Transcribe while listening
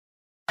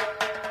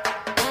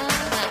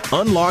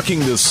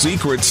Unlocking the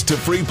secrets to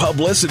free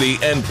publicity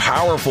and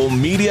powerful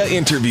media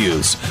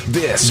interviews.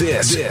 This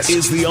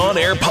is the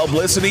On-Air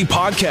Publicity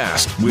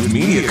Podcast with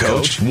media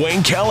coach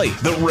Wayne Kelly,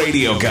 the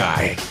radio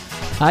guy.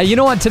 You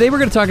know what? Today we're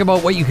going to talk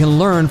about what you can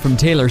learn from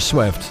Taylor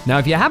Swift. Now,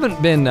 if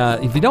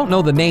you don't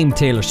know the name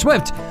Taylor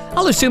Swift,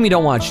 I'll assume you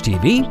don't watch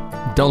TV,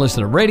 don't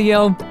listen to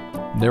radio,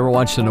 never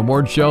watched an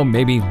award show,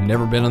 maybe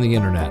never been on the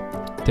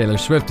internet. Taylor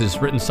Swift has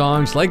written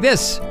songs like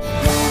this.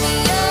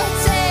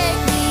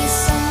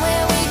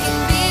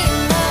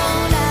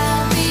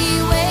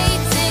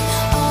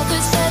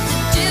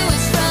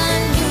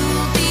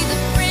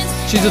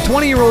 She's a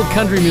 20-year-old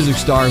country music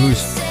star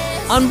who's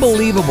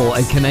unbelievable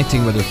at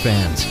connecting with her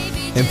fans.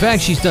 In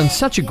fact, she's done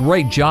such a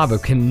great job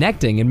of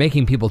connecting and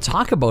making people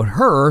talk about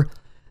her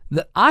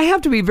that I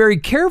have to be very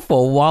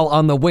careful while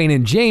on the Wayne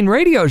and Jane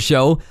radio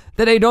show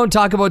that I don't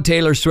talk about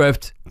Taylor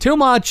Swift too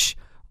much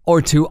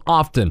or too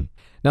often.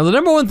 Now, the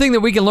number one thing that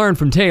we can learn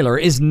from Taylor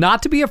is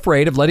not to be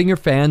afraid of letting your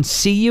fans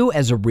see you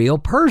as a real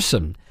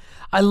person.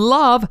 I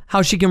love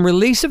how she can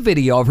release a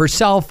video of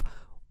herself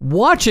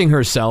watching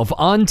herself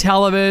on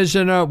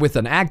television with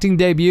an acting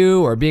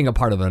debut or being a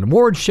part of an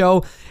award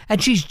show,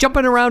 and she's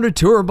jumping around her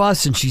tour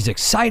bus and she's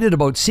excited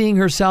about seeing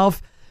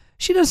herself.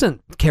 She doesn't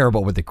care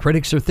about what the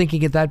critics are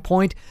thinking at that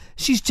point.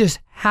 She's just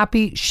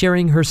happy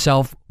sharing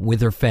herself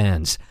with her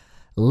fans.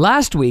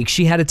 Last week,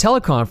 she had a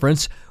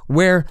teleconference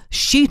where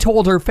she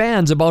told her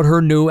fans about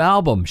her new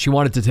album. She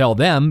wanted to tell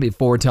them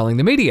before telling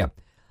the media.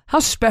 How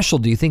special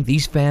do you think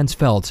these fans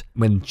felt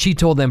when she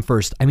told them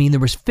first? I mean, there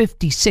was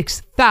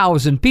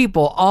 56,000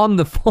 people on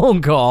the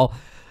phone call.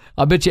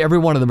 I bet you every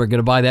one of them are going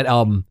to buy that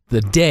album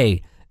the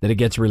day that it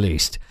gets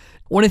released.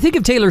 When I think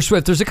of Taylor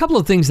Swift, there's a couple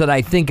of things that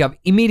I think of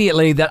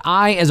immediately that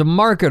I, as a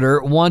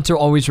marketer, want to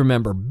always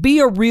remember. Be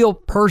a real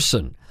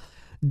person.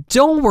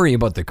 Don't worry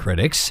about the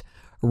critics.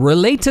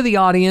 Relate to the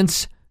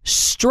audience.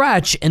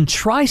 Stretch and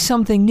try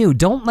something new.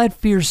 Don't let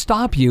fear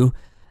stop you.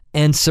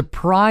 And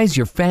surprise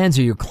your fans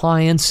or your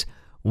clients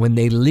when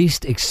they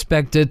least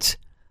expect it.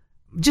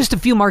 Just a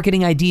few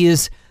marketing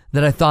ideas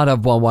that I thought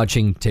of while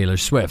watching Taylor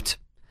Swift.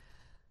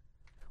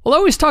 Well, I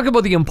always talk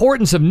about the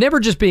importance of never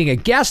just being a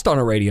guest on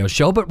a radio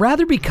show, but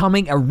rather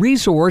becoming a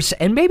resource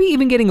and maybe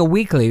even getting a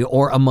weekly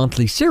or a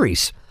monthly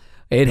series.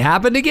 It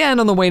happened again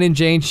on the Wayne and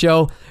Jane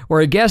show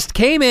where a guest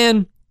came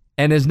in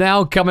and is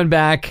now coming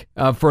back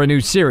for a new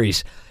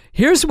series.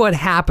 Here's what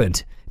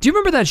happened. Do you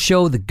remember that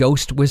show, The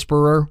Ghost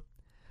Whisperer?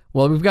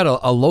 Well, we've got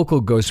a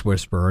local ghost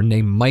whisperer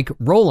named Mike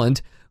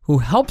Rowland who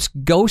helps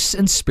ghosts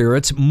and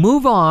spirits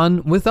move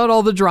on without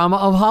all the drama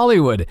of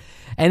Hollywood.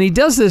 And he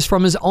does this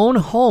from his own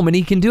home, and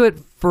he can do it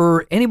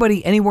for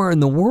anybody anywhere in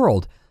the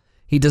world.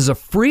 He does a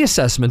free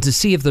assessment to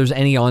see if there's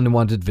any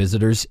unwanted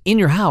visitors in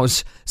your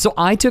house. So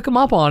I took him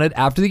up on it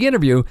after the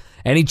interview,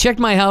 and he checked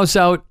my house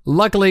out.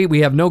 Luckily,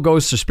 we have no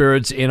ghosts or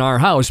spirits in our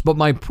house, but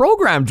my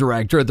program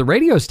director at the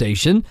radio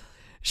station,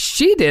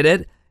 she did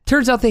it.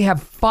 Turns out they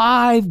have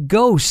 5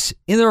 ghosts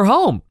in their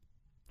home.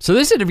 So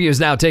this interview is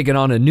now taken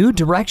on a new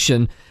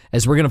direction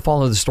as we're going to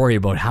follow the story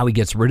about how he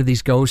gets rid of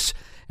these ghosts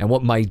and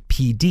what my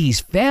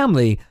PD's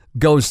family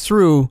goes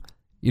through,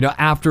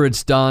 after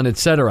it's done,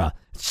 etc.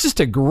 It's just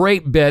a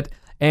great bit.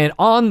 And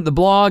on the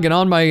blog and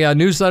on my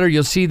newsletter,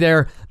 you'll see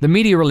there the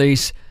media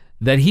release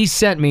that he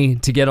sent me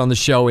to get on the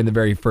show in the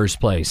very first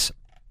place.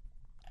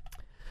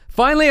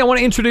 Finally, I want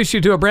to introduce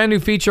you to a brand new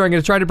feature. I'm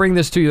going to try to bring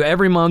this to you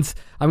every month.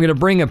 I'm going to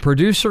bring a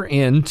producer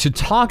in to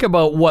talk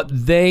about what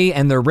they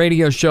and their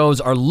radio shows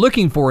are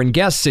looking for in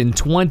guests in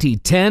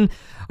 2010.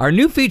 Our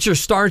new feature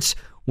starts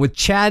with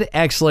Chad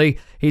Exley.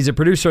 He's a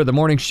producer of the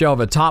morning show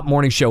of a top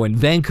morning show in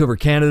Vancouver,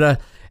 Canada.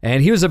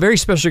 And he was a very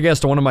special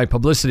guest on one of my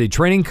publicity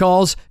training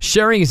calls,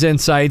 sharing his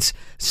insights.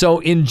 So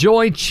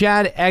enjoy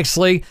Chad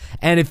Exley.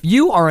 And if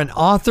you are an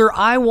author,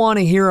 I want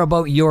to hear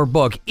about your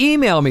book.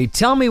 Email me.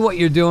 Tell me what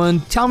you're doing.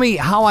 Tell me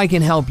how I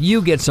can help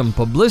you get some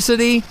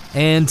publicity.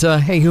 And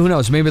hey, who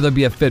knows? Maybe there'll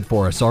be a fit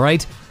for us, all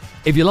right?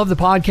 If you love the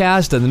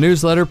podcast and the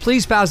newsletter,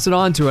 please pass it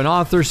on to an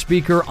author,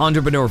 speaker,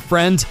 entrepreneur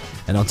friend.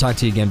 And I'll talk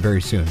to you again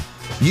very soon.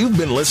 You've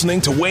been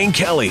listening to Wayne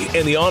Kelly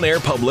and the On-Air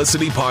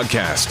Publicity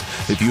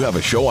Podcast. If you have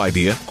a show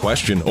idea,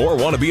 question, or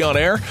want to be on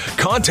air,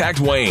 contact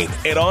Wayne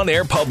at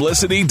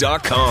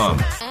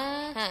onairpublicity.com.